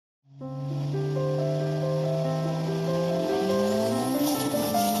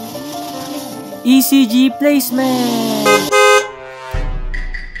ECG Placement!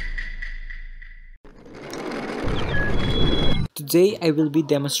 Today, I will be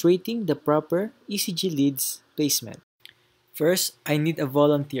demonstrating the proper ECG leads placement. First, I need a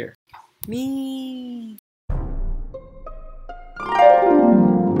volunteer. Me!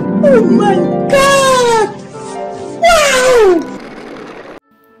 Oh my God! Wow!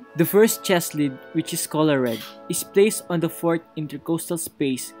 The first chest lead, which is color red, is placed on the fourth intercostal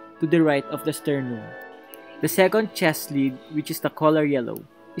space to the right of the sternum. The second chest lead, which is the color yellow,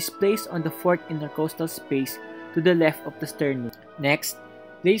 is placed on the fourth intercostal space to the left of the sternum. Next,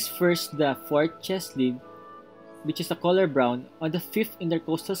 place first the fourth chest lead, which is the color brown, on the fifth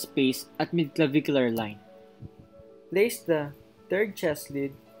intercostal space at mid-clavicular line. Place the third chest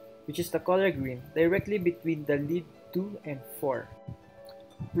lead, which is the color green, directly between the lead 2 and 4.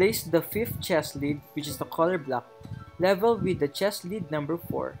 Place the fifth chest lead, which is the color black, level with the chest lead number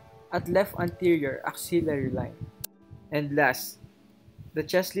 4 at left anterior axillary line. And last, the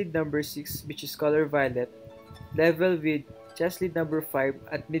chest lead number 6, which is color violet, level with chest lead number 5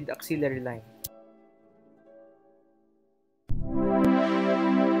 at mid-axillary line.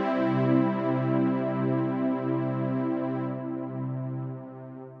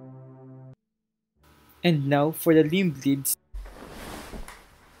 And now for the limb leads.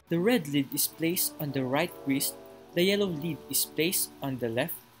 The red lead is placed on the right wrist, the yellow lead is placed on the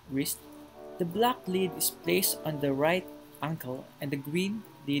left wrist, the black lead is placed on the right ankle, and the green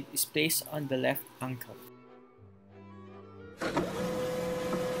lead is placed on the left ankle.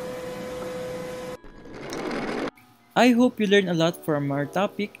 I hope you learned a lot from our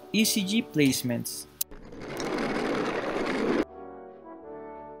topic, ECG placements.